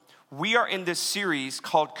We are in this series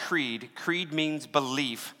called Creed. Creed means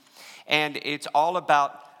belief, and it's all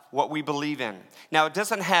about what we believe in. Now, it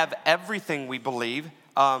doesn't have everything we believe,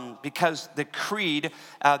 because the creed,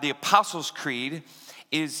 the Apostles' Creed,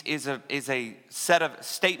 is a set of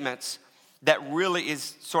statements that really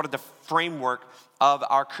is sort of the framework of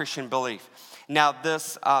our Christian belief. Now,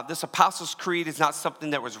 this Apostles' Creed is not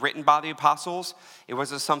something that was written by the apostles. It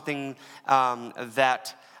wasn't something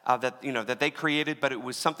that they created, but it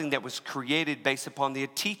was something that was created based upon the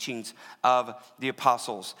teachings of the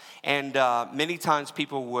apostles. And many times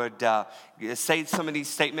people would say some of these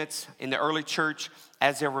statements in the early church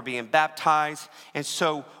as they were being baptized. And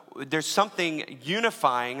so there's something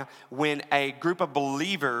unifying when a group of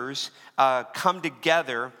believers come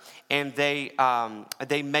together and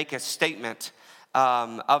they make a statement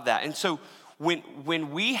of that. And so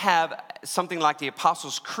when we have something like the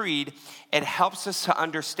Apostles' Creed, it helps us to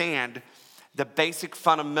understand the basic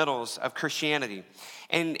fundamentals of Christianity.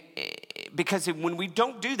 And because when we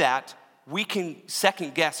don't do that, we can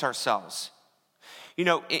second guess ourselves. You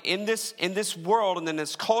know, in this world and in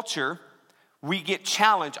this culture, we get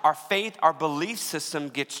challenged. Our faith, our belief system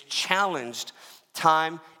gets challenged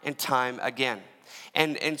time and time again.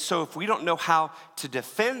 And so if we don't know how to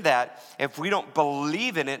defend that, if we don't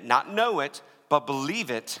believe in it, not know it, but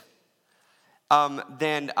believe it,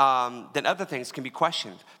 then other things can be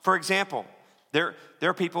questioned. For example, there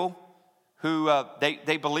are people who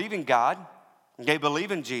they believe in God, they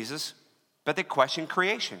believe in Jesus, but they question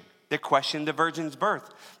creation. They question the virgin's birth.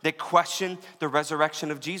 They question the resurrection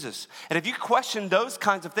of Jesus. And if you question those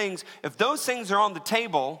kinds of things, if those things are on the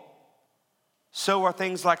table, so are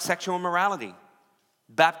things like sexual immorality,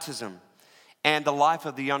 baptism, and the life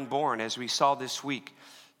of the unborn, as we saw this week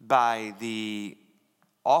by the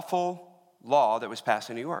awful law that was passed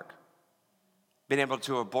in New York. Being able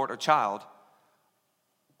to abort a child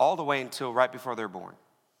all the way until right before they're born.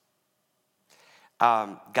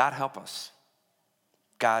 God help us.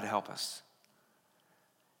 God help us.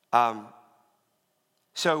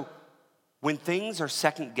 So when things are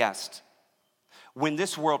second guessed, when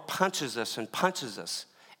this world punches us and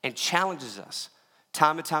challenges us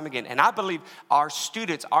time and time again, and I believe our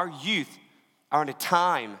students, our youth are in a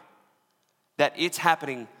time that it's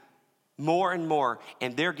happening more and more,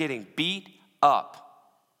 and they're getting beat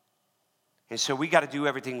up. And so we got to do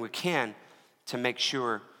everything we can to make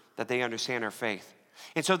sure that they understand our faith.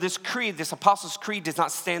 And so this creed, this Apostles' Creed, does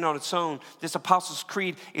not stand on its own. This Apostles'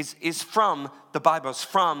 Creed is from the Bible, it's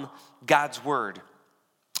from God's Word.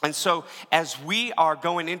 And so as we are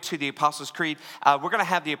going into the Apostles' Creed, we're going to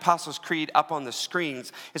have the Apostles' Creed up on the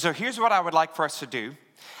screens. And so here's what I would like for us to do.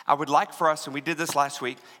 I would like for us, and we did this last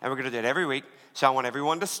week, and we're going to do it every week. So I want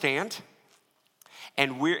everyone to stand.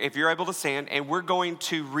 And if you're able to stand, and we're going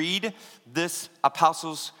to read this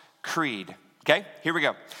Apostles' Creed. Okay, here we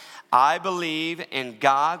go. I believe in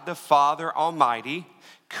God the Father Almighty,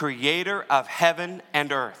 creator of heaven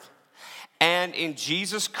and earth, and in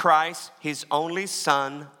Jesus Christ, his only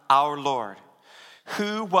Son, our Lord,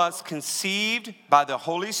 who was conceived by the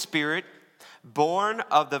Holy Spirit, born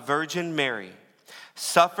of the Virgin Mary,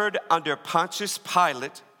 suffered under Pontius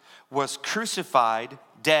Pilate, was crucified,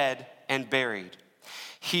 dead, and buried.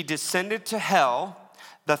 He descended to hell.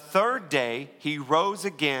 The third day, he rose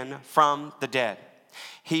again from the dead.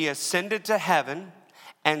 He ascended to heaven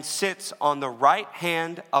and sits on the right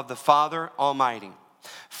hand of the Father Almighty,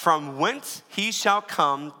 from whence he shall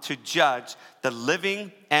come to judge the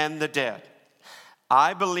living and the dead.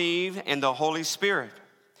 I believe in the Holy Spirit,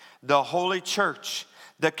 the Holy Church,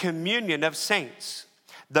 the communion of saints,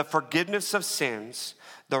 the forgiveness of sins,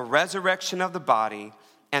 the resurrection of the body,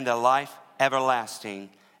 and the life everlasting.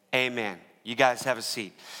 Amen. You guys have a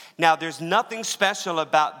seat. Now, there's nothing special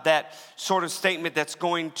about that sort of statement that's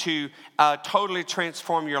going to totally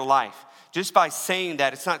transform your life. Just by saying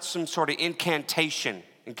that, it's not some sort of incantation,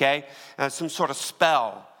 okay? Some sort of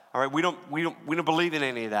spell. All right, we don't believe in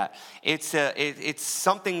any of that. It's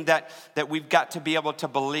something that we've got to be able to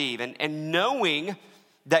believe, and knowing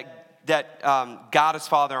that God is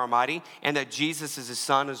Father Almighty, and that Jesus is His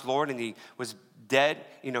Son, His Lord, and He was dead,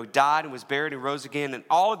 died and was buried and rose again, and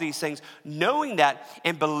all of these things, knowing that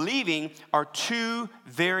and believing are two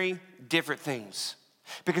very different things.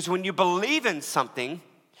 Because when you believe in something,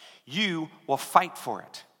 you will fight for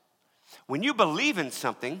it. When you believe in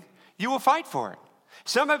something, you will fight for it.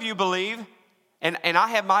 Some of you believe, and I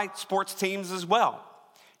have my sports teams as well.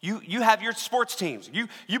 You have your sports teams.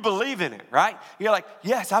 You believe in it, right? You're like,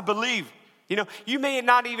 yes, I believe. You may have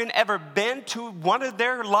not even ever been to one of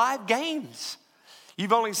their live games.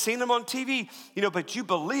 You've only seen them on TV, but you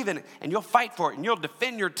believe in it and you'll fight for it and you'll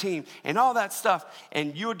defend your team and all that stuff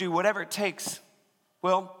and you'll do whatever it takes.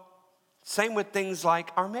 Well, same with things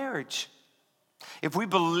like our marriage. If we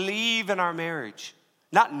believe in our marriage,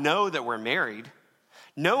 not know that we're married,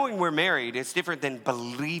 knowing we're married is different than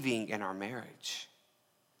believing in our marriage.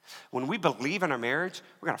 When we believe in our marriage,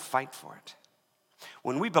 we're going to fight for it.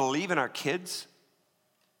 When we believe in our kids,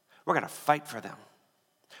 we're going to fight for them.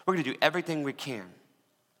 We're going to do everything we can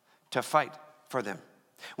to fight for them.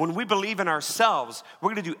 When we believe in ourselves,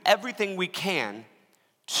 we're going to do everything we can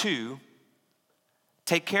to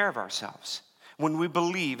take care of ourselves. When we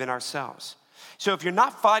believe in ourselves. So if you're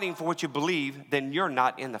not fighting for what you believe, then you're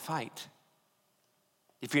not in the fight.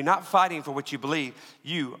 If you're not fighting for what you believe,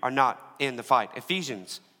 you are not in the fight.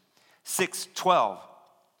 Ephesians 6:12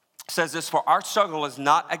 says this, for our struggle is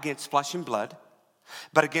not against flesh and blood,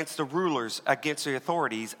 but against the rulers, against the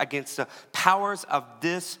authorities, against the powers of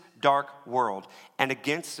this dark world, and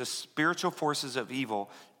against the spiritual forces of evil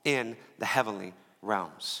in the heavenly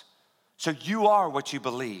realms. So you are what you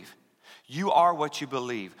believe. You are what you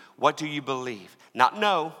believe. What do you believe? Not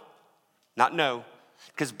know,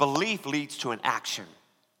 because belief leads to an action.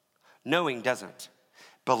 Knowing doesn't.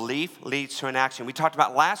 Belief leads to an action. We talked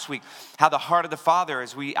about last week how the heart of the Father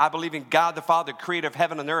is. I believe in God the Father, creator of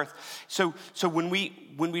heaven and earth. So when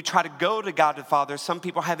we try to go to God the Father, some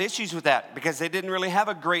people have issues with that because they didn't really have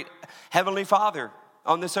a great heavenly Father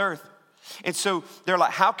on this earth. And so they're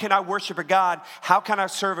like, how can I worship a God? How can I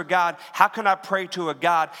serve a God? How can I pray to a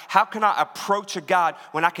God? How can I approach a God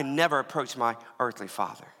when I can never approach my earthly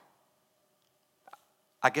Father?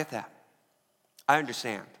 I get that. I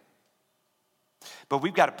understand. But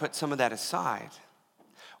we've got to put some of that aside,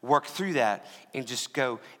 work through that, and just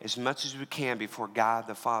go as much as we can before God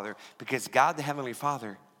the Father, because God the Heavenly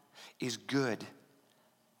Father is good.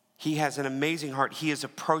 He has an amazing heart. He is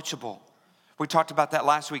approachable. We talked about that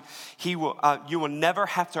last week. You will never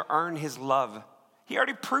have to earn his love. He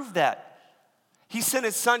already proved that. He sent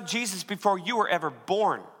his son Jesus before you were ever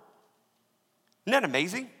born. Isn't that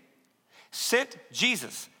amazing? Sent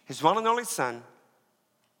Jesus, his one and only son,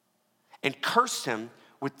 and cursed him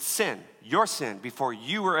with sin, your sin, before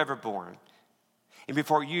you were ever born and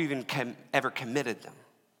before you even ever committed them.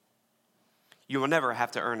 You will never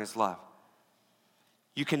have to earn his love.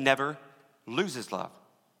 You can never lose his love.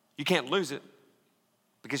 You can't lose it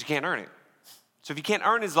because you can't earn it. So if you can't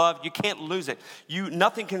earn his love, you can't lose it.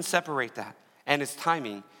 Nothing can separate that, and his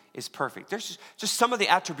timing is perfect. There's just some of the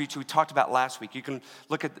attributes we talked about last week. You can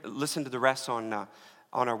listen to the rest on our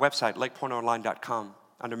website, lakepointonline.com.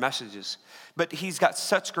 Under messages. But he's got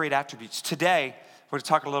such great attributes. Today, we're going to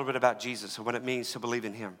talk a little bit about Jesus and what it means to believe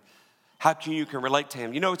in him. How you can relate to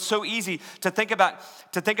him. It's so easy to think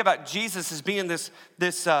about Jesus as being this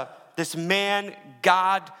man,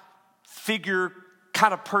 God figure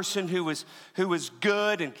kind of person who was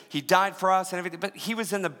good and he died for us and everything. But he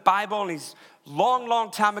was in the Bible and he's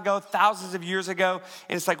long time ago, thousands of years ago.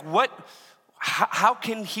 And it's like, how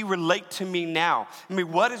can he relate to me now? I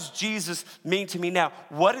mean, what does Jesus mean to me now?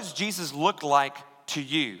 What does Jesus look like to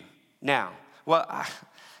you now? Well,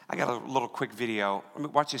 I got a little quick video.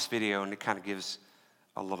 Watch this video, and it kind of gives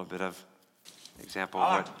a little bit of example.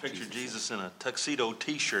 I like to picture Jesus in a tuxedo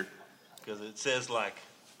T-shirt because it says, like,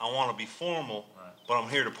 I want to be formal, but I'm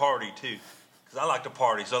here to party, too. Because I like to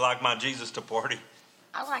party, so I like my Jesus to party.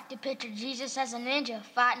 I like to picture Jesus as a ninja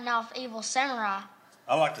fighting off evil samurai.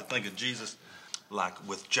 I like to think of Jesus like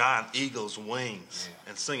with giant eagle's wings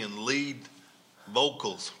and singing lead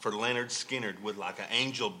vocals for Leonard Skinner with like an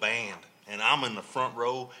angel band. And I'm in the front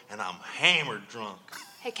row and I'm hammered drunk.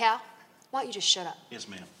 Hey, Cal, why don't you just shut up? Yes,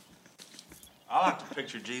 ma'am. I like to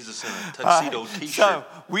picture Jesus in a tuxedo T-shirt.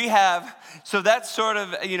 So that's sort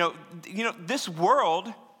of, this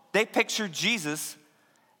world, they picture Jesus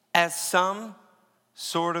as some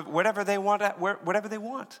sort of whatever they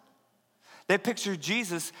want. They picture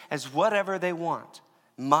Jesus as whatever they want.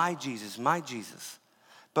 My Jesus, my Jesus.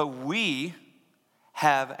 But we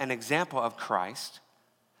have an example of Christ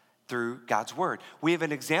through God's word. We have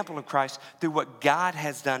an example of Christ through what God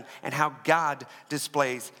has done and how God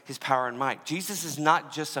displays his power and might. Jesus is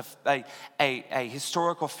not just a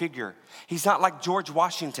historical figure. He's not like George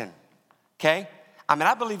Washington, okay?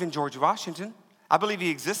 I believe in George Washington. I believe he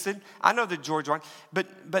existed. I know that George Washington,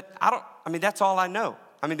 but that's all I know.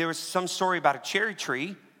 There was some story about a cherry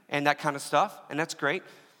tree and that kind of stuff, and that's great.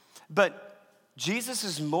 But Jesus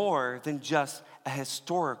is more than just a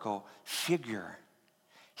historical figure.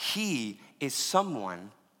 He is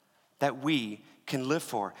someone that we can live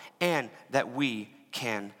for and that we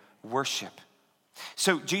can worship.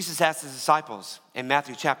 So Jesus asked his disciples in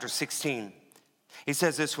Matthew chapter 16, He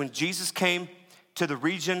says this, when Jesus came to the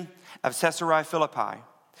region of Caesarea Philippi,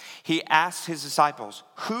 he asked his disciples,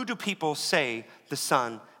 who do people say the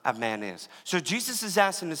Son of Man is? So Jesus is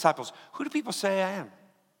asking the disciples, who do people say I am?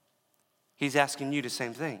 He's asking you the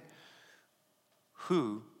same thing.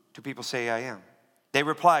 Who do people say I am? They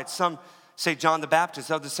replied, some say John the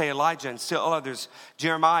Baptist, others say Elijah, and still others,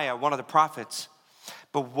 Jeremiah, one of the prophets.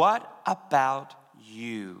 But what about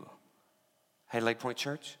you? Hey, Lake Point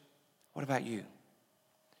Church, what about you?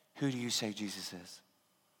 Who do you say Jesus is?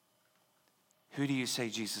 Who do you say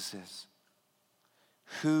Jesus is?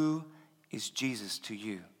 Who is Jesus to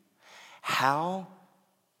you? How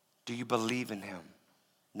do you believe in him?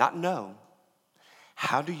 Not know.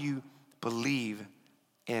 How do you believe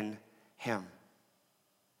in him?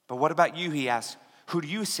 But what about you, he asked. Who do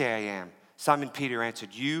you say I am? Simon Peter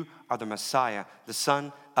answered, you are the Messiah, the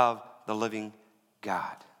Son of the living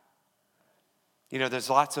God. You know, there's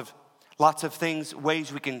lots of things,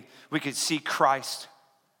 ways we can see Christ.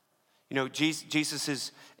 You know,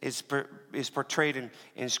 Jesus is portrayed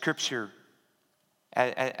in Scripture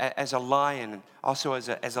as a lion, also as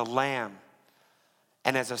a lamb,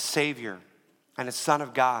 and as a Savior, and a Son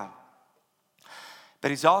of God. But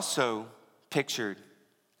he's also pictured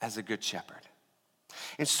as a good shepherd.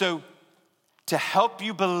 And so, to help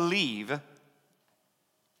you believe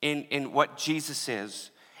in what Jesus is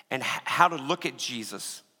and how to look at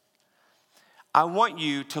Jesus, I want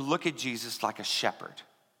you to look at Jesus like a shepherd.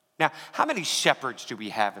 Now, how many shepherds do we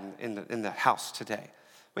have in the house today?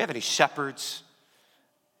 We have any shepherds?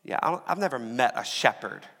 Yeah, I've never met a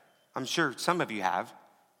shepherd. I'm sure some of you have,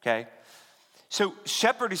 okay? So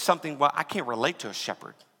shepherd is something, well, I can't relate to a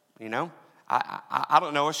shepherd, you know? I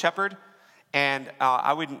don't know a shepherd, and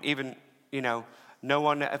I wouldn't even, know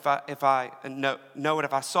one if I know it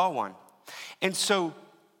if I saw one. And so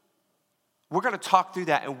we're going to talk through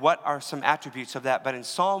that and what are some attributes of that. But in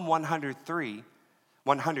Psalm 100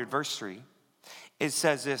 verse 3, it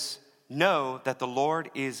says this, know that the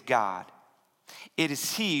Lord is God. It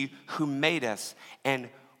is he who made us, and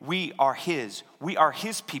we are his. We are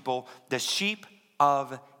his people, the sheep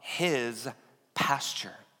of his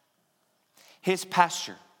pasture. His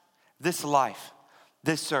pasture, this life,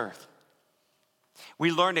 this earth.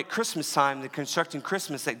 We learned at Christmas time, the constructing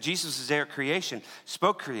Christmas, that Jesus is there at creation,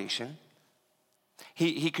 spoke creation.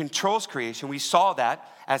 He controls creation. We saw that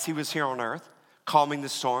as he was here on earth, calming the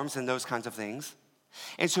storms and those kinds of things.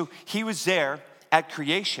 And so he was there at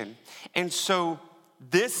creation. And so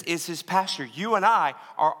this is his pasture. You and I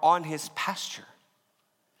are on his pasture.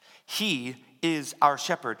 He is our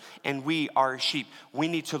shepherd, and we are his sheep. We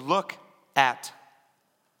need to look at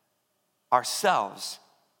ourselves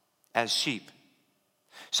as sheep.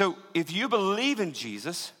 So if you believe in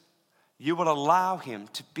Jesus, you will allow him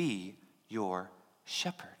to be your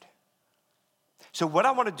shepherd. So what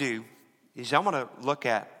I want to do is I want to look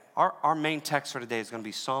at, our main text for today is going to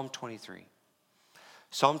be Psalm 23.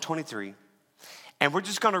 Psalm 23. And we're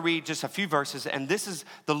just going to read just a few verses, and this is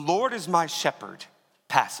the Lord is my shepherd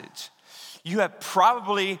passage. You have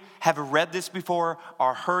probably read this before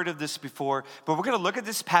or heard of this before, but we're going to look at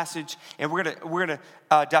this passage and we're going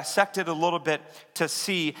to dissect it a little bit to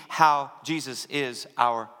see how Jesus is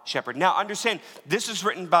our shepherd. Now, understand, this is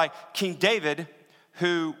written by King David,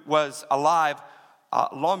 who was alive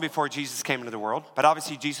long before Jesus came into the world, but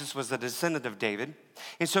obviously Jesus was a descendant of David.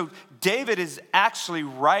 And so David is actually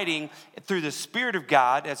writing through the Spirit of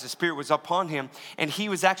God as the Spirit was upon him, and he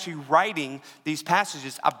was actually writing these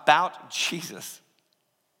passages about Jesus.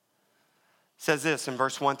 It says this in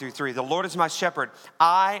verse 1 through 3, the Lord is my shepherd,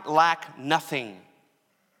 I lack nothing.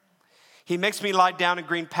 He makes me lie down in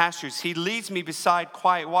green pastures. He leads me beside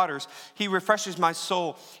quiet waters. He refreshes my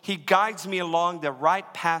soul. He guides me along the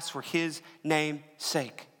right paths for his name's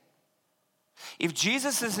sake. If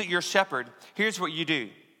Jesus isn't your shepherd, here's what you do.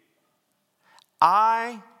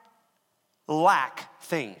 I lack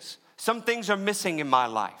things. Some things are missing in my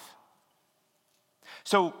life.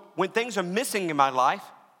 So when things are missing in my life,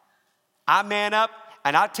 I man up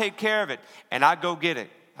and I take care of it and I go get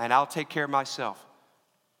it and I'll take care of myself.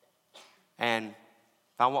 And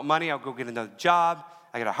if I want money, I'll go get another job.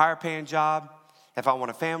 I get a higher paying job. If I want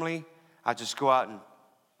a family, I just go out and,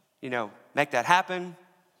 make that happen.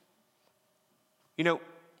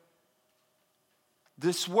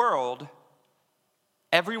 This world,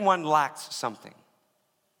 everyone lacks something.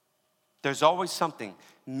 There's always something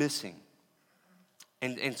missing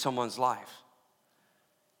in someone's life.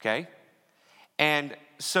 Okay? And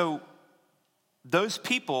so those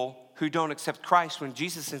people who don't accept Christ, when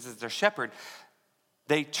Jesus is their shepherd,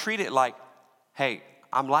 they treat it like, hey,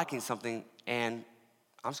 I'm lacking something and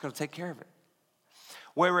I'm just going to take care of it.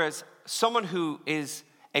 Whereas someone who is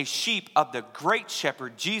a sheep of the great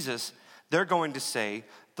shepherd, Jesus, they're going to say,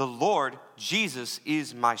 the Lord Jesus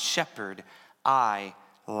is my shepherd. I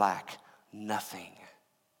lack nothing.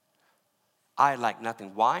 I lack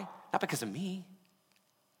nothing. Why? Not because of me,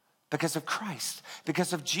 because of Christ,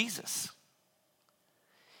 because of Jesus.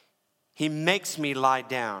 He makes me lie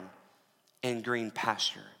down in green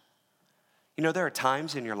pasture. You know, there are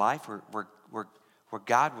times in your life where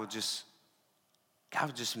God will just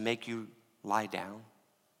make you lie down,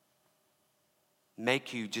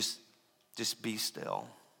 make you just be still.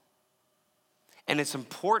 And it's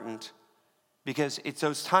important because it's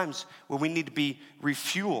those times when we need to be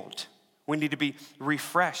refueled. We need to be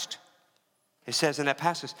refreshed. It says in that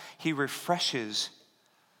passage, he refreshes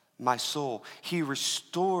my soul. He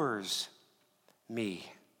restores me.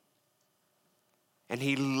 And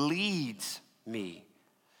he leads me.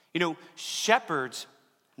 You know, shepherds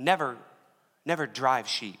never drive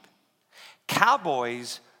sheep.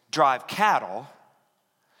 Cowboys drive cattle,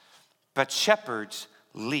 but shepherds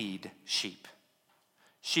lead sheep.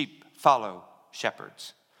 Sheep follow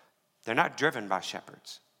shepherds. They're not driven by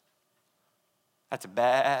shepherds. That's a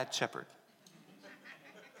bad shepherd.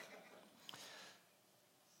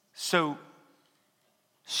 So,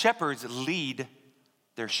 shepherds lead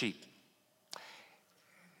their sheep.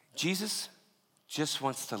 Jesus just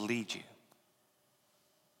wants to lead you.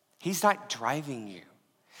 He's not driving you.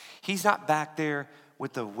 He's not back there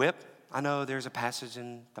with the whip. I know there's a passage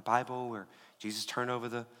in the Bible where Jesus turned over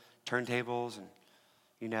the turntables and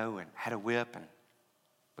had a whip and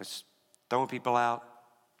was throwing people out,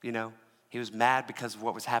 He was mad because of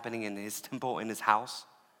what was happening in his temple, in his house.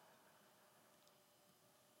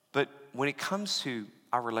 But when it comes to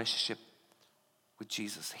our relationship with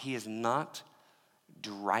Jesus, he is not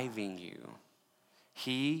driving you.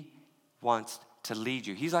 He wants to lead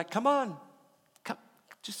you. He's like, come on,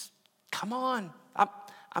 come on.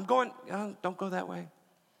 I'm going, don't go that way.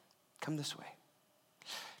 Come this way.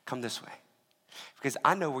 Come this way. Because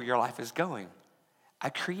I know where your life is going. I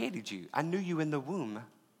created you. I knew you in the womb.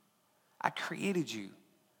 I created you.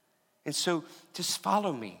 And so just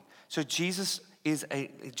follow me. So Jesus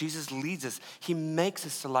leads us. He makes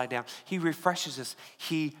us to lie down. He refreshes us.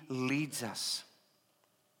 He leads us.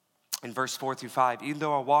 In verse 4-5, even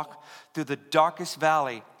though I walk through the darkest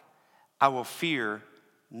valley, I will fear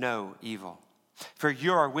no evil. For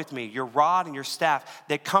you are with me, your rod and your staff,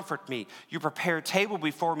 they comfort me. You prepare a table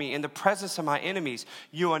before me in the presence of my enemies.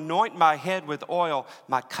 You anoint my head with oil,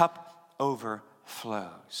 my cup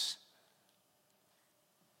overflows.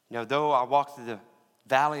 Though I walk through the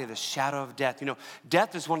valley of the shadow of death,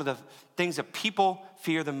 death is one of the things that people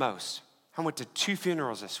fear the most. I went to 2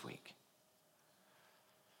 funerals this week.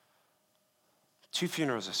 2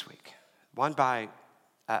 funerals this week. One by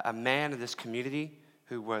a man of this community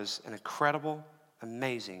who was an incredible,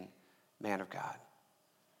 amazing man of God.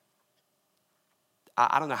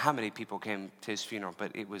 I don't know how many people came to his funeral,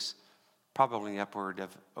 but it was probably upward of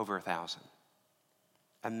over 1,000.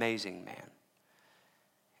 Amazing man.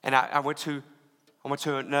 And I went to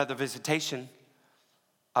another visitation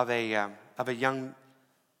of a young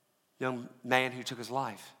man who took his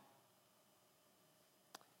life.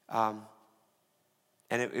 And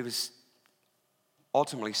it was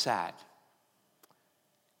ultimately sad.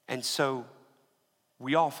 And so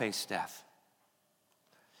we all face death.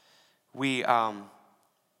 It's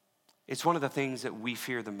one of the things that we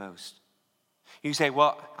fear the most. You say,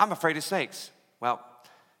 well, I'm afraid of snakes. Well,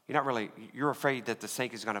 you're afraid that the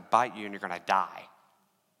snake is going to bite you and you're going to die.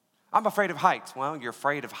 I'm afraid of heights. Well, you're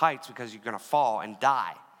afraid of heights because you're going to fall and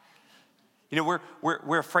die.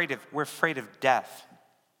 We're afraid of death.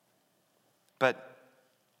 But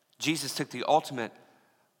Jesus took the ultimate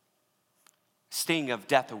sting of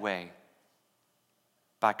death away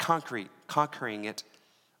by conquering it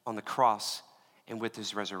on the cross and with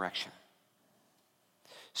his resurrection.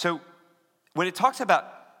 So when it talks about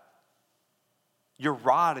your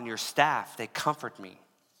rod and your staff, they comfort me.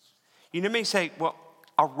 You may say, well,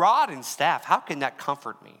 a rod and staff, how can that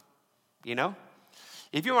comfort me?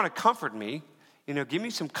 If you want to comfort me, give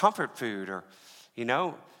me some comfort food or,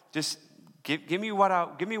 just give me what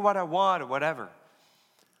I want or whatever.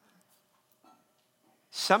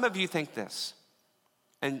 Some of you think this,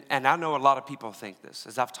 and I know a lot of people think this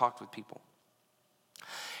as I've talked with people.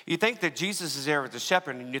 You think that Jesus is there with the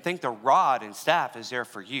shepherd, and you think the rod and staff is there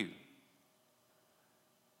for you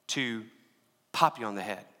to pop you on the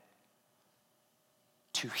head,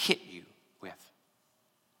 to hit you with.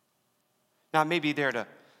 Now, maybe the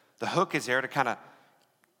hook is there to kind of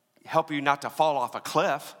help you not to fall off a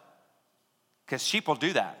cliff, because sheep will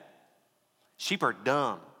do that. Sheep are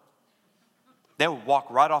dumb. they'll walk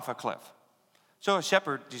right off a cliff. So a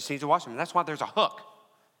shepherd just needs to watch them. That's why there's a hook,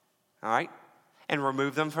 all right? And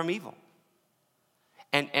remove them from evil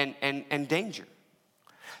and danger.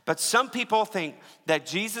 But some people think that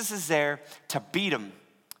Jesus is there to beat them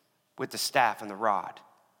with the staff and the rod.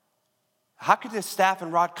 How could the staff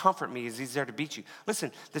and rod comfort me as he's there to beat you?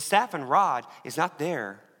 Listen, the staff and rod is not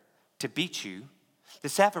there to beat you. The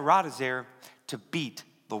staff and rod is there to beat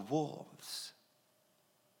the wolves.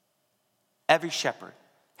 Every shepherd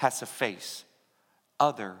has to face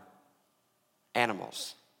other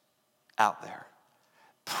animals out there.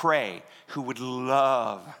 Prey who would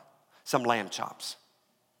love some lamb chops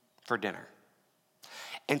for dinner.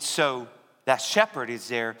 And so that shepherd is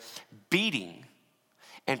there beating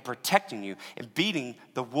and protecting you and beating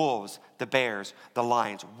the wolves, the bears, the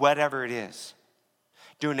lions, whatever it is.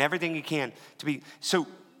 Doing everything you can to be. So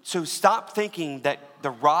stop thinking that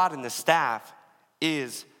the rod and the staff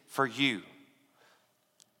is for you.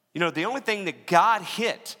 You know, the only thing that God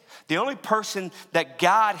hit, the only person that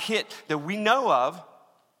God hit that we know of,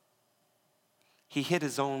 he hit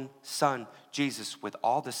his own son, Jesus, with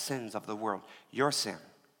all the sins of the world, your sin.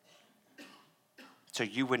 So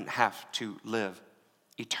you wouldn't have to live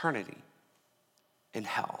eternity in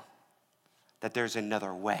hell. That there's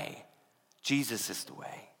another way. Jesus is the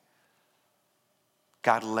way.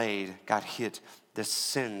 God hit the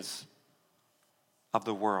sins of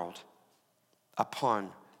the world upon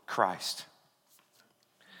Christ.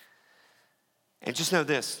 And just know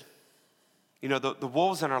this, you know, the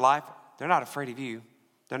wolves in our life, they're not afraid of you.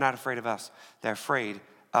 They're not afraid of us. They're afraid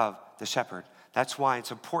of the shepherd. That's why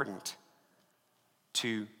it's important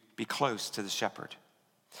to be close to the shepherd.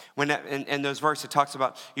 When in those verses it talks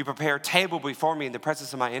about, you prepare a table before me in the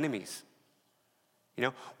presence of my enemies. You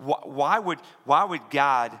know, why would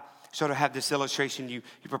God sort of have this illustration, you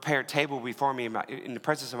prepare a table before me in the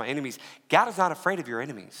presence of my enemies? God is not afraid of your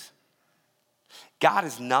enemies. God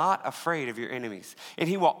is not afraid of your enemies. And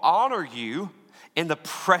he will honor you in the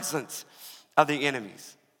presence of the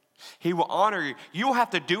enemies. He will honor you. You don't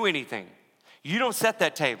have to do anything. You don't set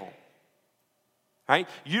that table. Right?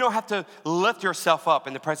 You don't have to lift yourself up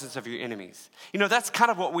in the presence of your enemies. You know, that's kind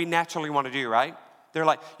of what we naturally want to do, right? They're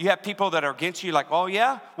like, you have people that are against you, like, oh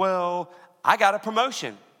yeah, well, I got a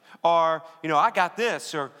promotion. Or, you know, I got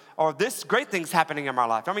this, or this great thing's happening in my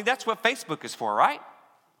life. I mean, that's what Facebook is for, right?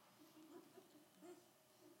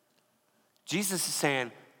 Jesus is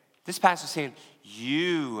saying, this passage is saying,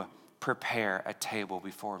 you prepare a table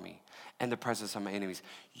before me in the presence of my enemies.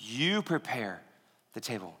 You prepare the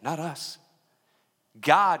table, not us.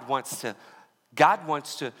 God wants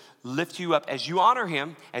to lift you up as you honor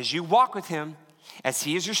him, as you walk with him, as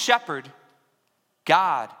he is your shepherd.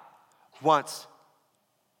 God wants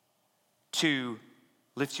to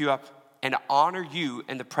lift you up and honor you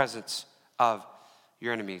in the presence of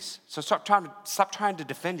your enemies. So stop trying to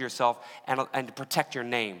defend yourself and to protect your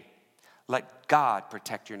name. Let God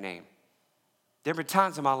protect your name. There have been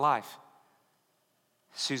times in my life,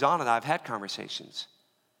 Suzanne and I have had conversations,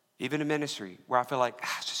 even in ministry, where I feel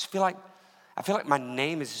like my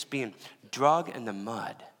name is just being drug in the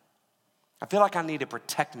mud. I feel like I need to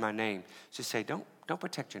protect my name. Just say, don't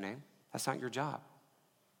protect your name. That's not your job.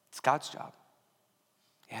 It's God's job.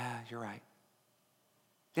 Yeah, you're right.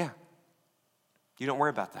 Yeah. You don't worry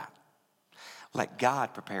about that. Let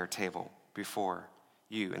God prepare a table before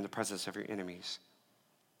you in the presence of your enemies.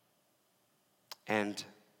 And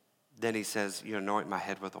then he says, you anoint my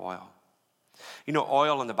head with oil. You know,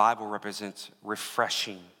 oil in the Bible represents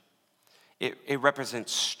refreshing. It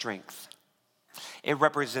represents strength. It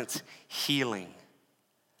represents healing.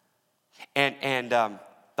 And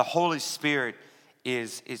the Holy Spirit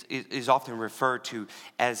is often referred to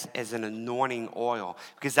as an anointing oil,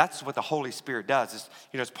 because that's what the Holy Spirit does.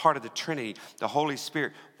 It's part of the Trinity. The Holy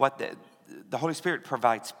Spirit, the Holy Spirit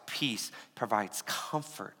provides peace, provides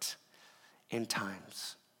comfort in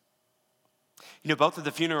times. You know, both of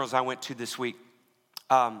the funerals I went to this week,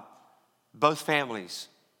 both families,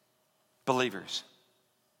 believers.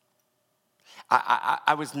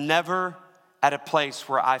 I was never at a place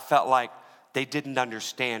where I felt like they didn't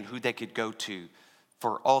understand who they could go to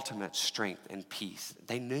for ultimate strength and peace.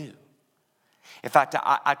 They knew. In fact,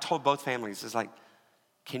 I told both families, it's like,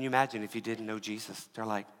 can you imagine if you didn't know Jesus? They're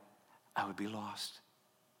like, I would be lost.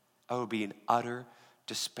 I would be in utter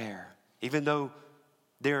despair, even though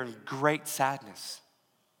they're in great sadness.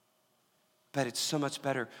 But it's so much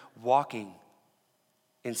better walking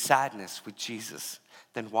in sadness with Jesus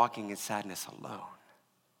than walking in sadness alone.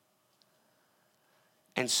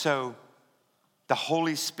 And so the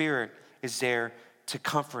Holy Spirit is there to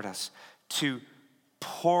comfort us, to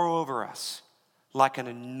pour over us like an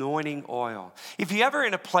anointing oil. If you're ever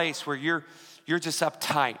in a place where you're just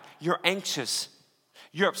uptight, you're anxious,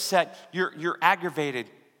 you're upset, you're aggravated,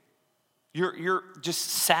 you're just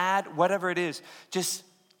sad, whatever it is, just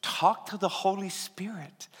talk to the Holy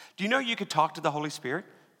Spirit. Do you know you could talk to the Holy Spirit?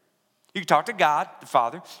 You could talk to God, the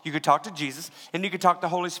Father, you could talk to Jesus, and you could talk to the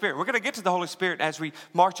Holy Spirit. We're going to get to the Holy Spirit as we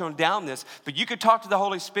march on down this, but you could talk to the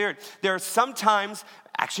Holy Spirit. There are some times,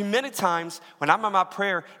 actually many times, when I'm in my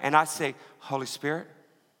prayer and I say, Holy Spirit,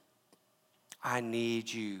 I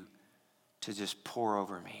need you to just pour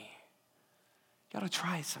over me. You got to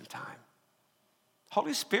try it sometime.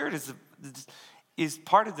 Holy Spirit is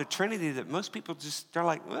part of the Trinity that most people just, they're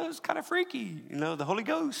like, well, it's kind of freaky, the Holy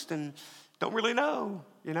Ghost, and don't really know,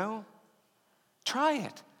 Try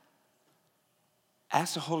it.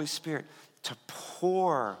 Ask the Holy Spirit to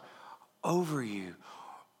pour over you,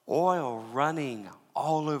 oil running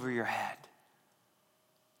all over your head.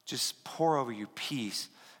 Just pour over you peace,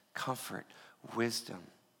 comfort, wisdom,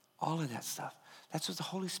 all of that stuff. That's what the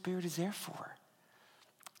Holy Spirit is there for.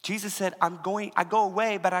 Jesus said, I go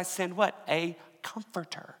away, but I send what? A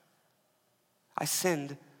comforter. I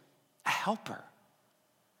send a helper.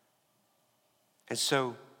 And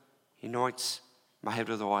so he anoints my head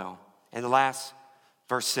with oil. And the last,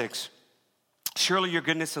 verse 6, surely your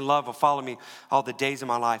goodness and love will follow me all the days of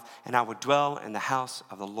my life, and I will dwell in the house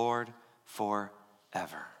of the Lord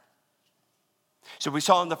forever. So we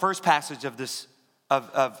saw in the first passage of this,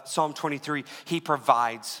 of Psalm 23, he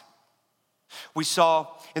provides. We saw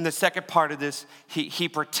in the second part of this, he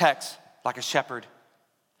protects like a shepherd.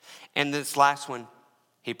 And this last one,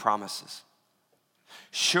 he promises.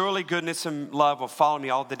 Surely goodness and love will follow me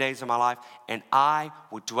all the days of my life, and I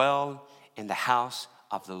will dwell in the house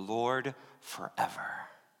of the Lord forever.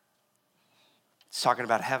 It's talking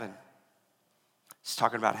about heaven. It's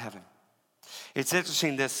talking about heaven. It's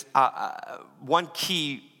interesting, this one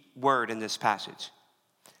key word in this passage.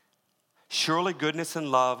 Surely goodness and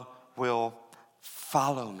love will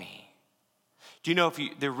follow me. Do you know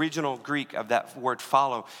the original Greek of that word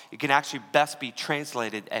follow, it can actually best be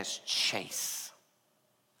translated as chase.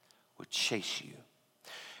 Will chase you.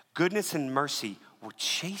 Goodness and mercy will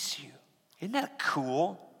chase you. Isn't that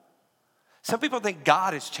cool? Some people think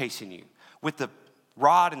God is chasing you with the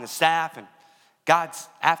rod and the staff, and God's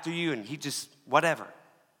after you and he just, whatever.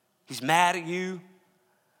 He's mad at you.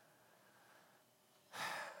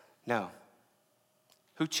 No.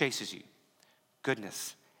 Who chases you?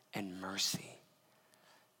 Goodness and mercy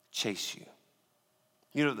chase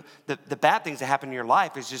you. The bad things that happen in your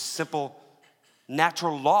life is just simple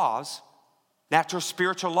natural laws, natural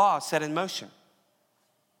spiritual laws set in motion.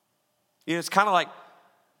 It's kind of like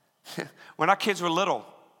when our kids were little,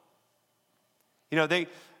 they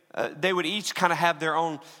would each kind of have their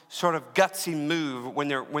own sort of gutsy move when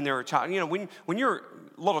they're a child. When you're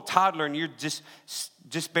a little toddler and you're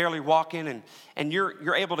just barely walking and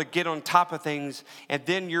you're able to get on top of things, and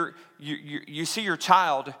then you see your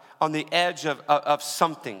child on the edge of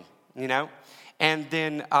something, and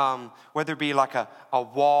then whether it be like a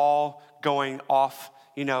wall going off,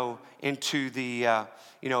 into the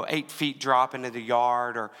 8 feet drop into the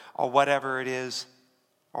yard or whatever it is,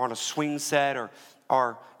 or on a swing set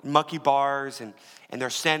or monkey bars, and they're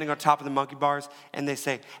standing on top of the monkey bars, and they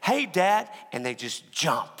say, hey, Dad, and they just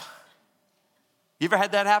jump. You ever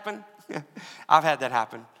had that happen? I've had that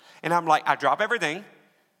happen. And I'm like, I drop everything,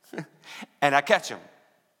 and I catch them.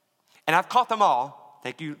 And I've caught them all.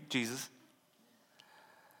 Thank you, Jesus.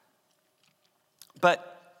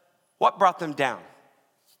 But what brought them down?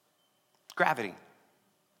 Gravity,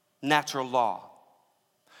 natural law.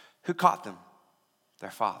 Who caught them? Their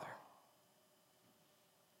father.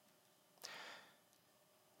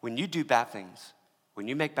 When you do bad things, when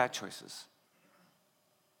you make bad choices,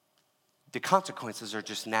 the consequences are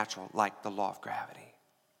just natural, like the law of gravity.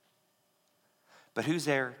 But who's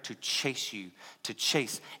there to chase you, to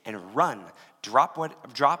chase and run, drop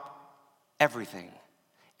everything,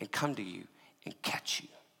 and come to you and catch you?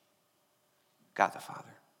 God the Father.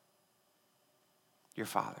 Your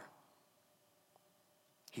Father.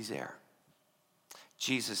 He's there.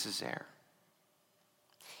 Jesus is there.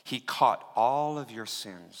 He caught all of your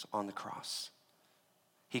sins on the cross.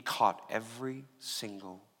 He caught every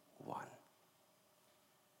single one.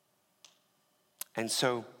 And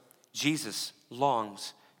so Jesus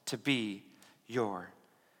longs to be your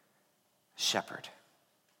shepherd.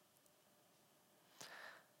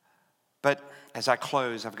 But as I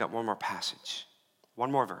close, I've got one more passage,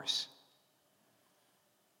 one more verse.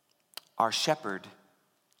 Our shepherd,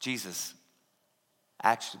 Jesus,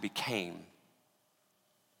 actually became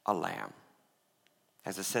a lamb.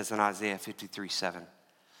 As it says in Isaiah 53:7.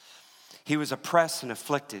 He was oppressed and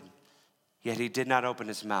afflicted, yet he did not open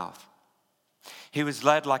his mouth. He was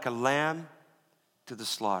led like a lamb to the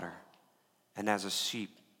slaughter, and as a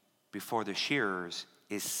sheep before the shearers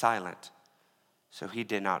is silent, so he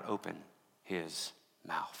did not open his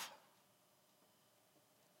mouth.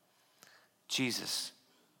 Jesus,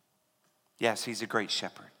 yes, he's a great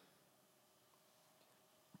shepherd.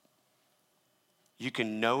 You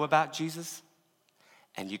can know about Jesus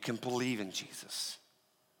and you can believe in Jesus.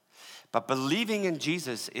 But believing in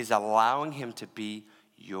Jesus is allowing him to be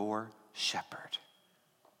your shepherd.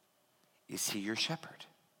 Is he your shepherd?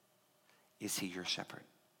 Is he your shepherd?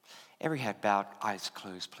 Every head bowed, eyes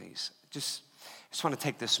closed, please. Just want to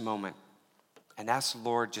take this moment and ask the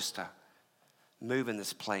Lord just to move in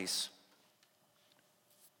this place.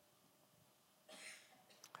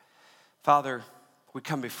 Father, we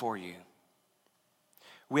come before you.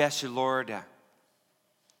 We ask you, Lord, that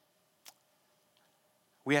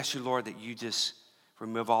you just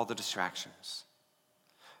remove all the distractions.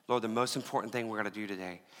 Lord, the most important thing we're going to do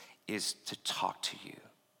today is to talk to you.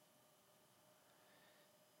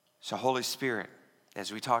 So, Holy Spirit,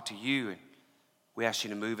 as we talk to you, we ask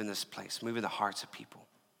you to move in this place, move in the hearts of people.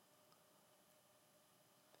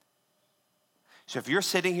 So if you're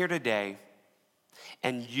sitting here today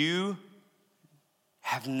and you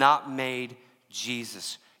have not made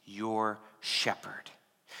Jesus your shepherd,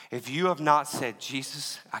 if you have not said,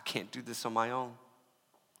 Jesus, I can't do this on my own.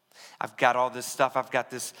 I've got all this stuff. I've got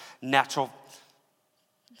this natural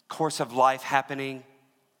course of life happening.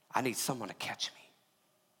 I need someone to catch me.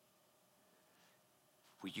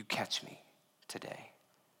 Will you catch me today?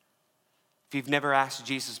 If you've never asked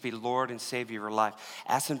Jesus to be Lord and Savior of your life,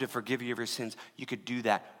 ask him to forgive you of your sins, you could do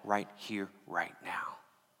that right here, right now.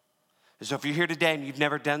 So if you're here today and you've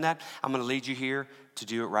never done that, I'm going to lead you here to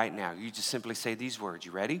do it right now. You just simply say these words.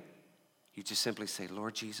 You ready? You just simply say,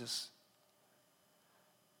 Lord Jesus,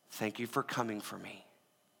 thank you for coming for me.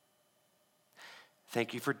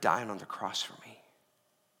 Thank you for dying on the cross for me.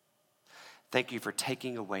 Thank you for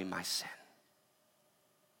taking away my sin.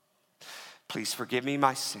 Please forgive me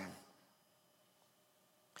my sin.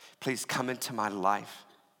 Please come into my life.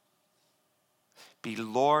 Be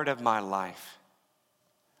Lord of my life.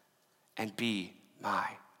 And be my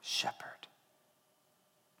shepherd.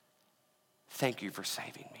 Thank you for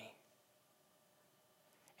saving me.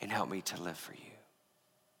 And help me to live for you.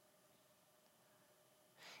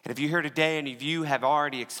 And if you're here today and if you have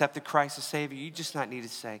already accepted Christ as Savior, you just not need to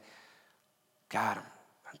say, God,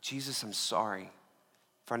 Jesus, I'm sorry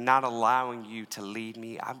for not allowing you to lead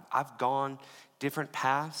me. I've gone different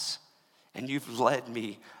paths and you've led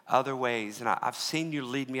me other ways. And I've seen you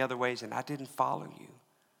lead me other ways and I didn't follow you.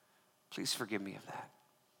 Please forgive me of that.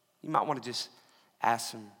 You might want to just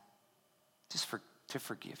ask him to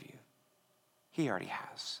forgive you. He already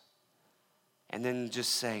has. And then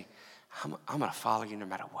just say, I'm going to follow you no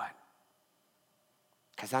matter what.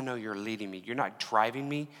 Because I know you're leading me. You're not driving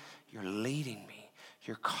me. You're leading me.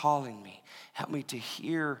 You're calling me. Help me to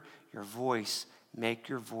hear your voice. Make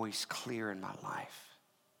your voice clear in my life.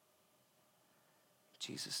 In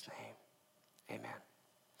Jesus' name, amen.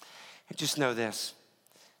 And just know this.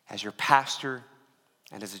 As your pastor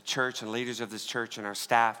and as a church and leaders of this church and our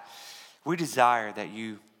staff, we desire that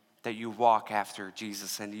you walk after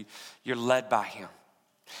Jesus and you're led by him.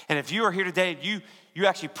 And if you are here today, you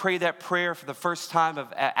actually pray that prayer for the first time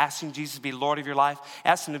of asking Jesus to be Lord of your life,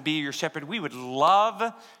 ask him to be your shepherd, we would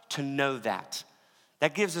love to know that.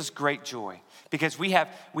 That gives us great joy because we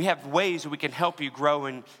have ways that we can help you grow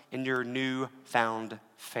in your newfound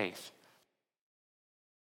faith.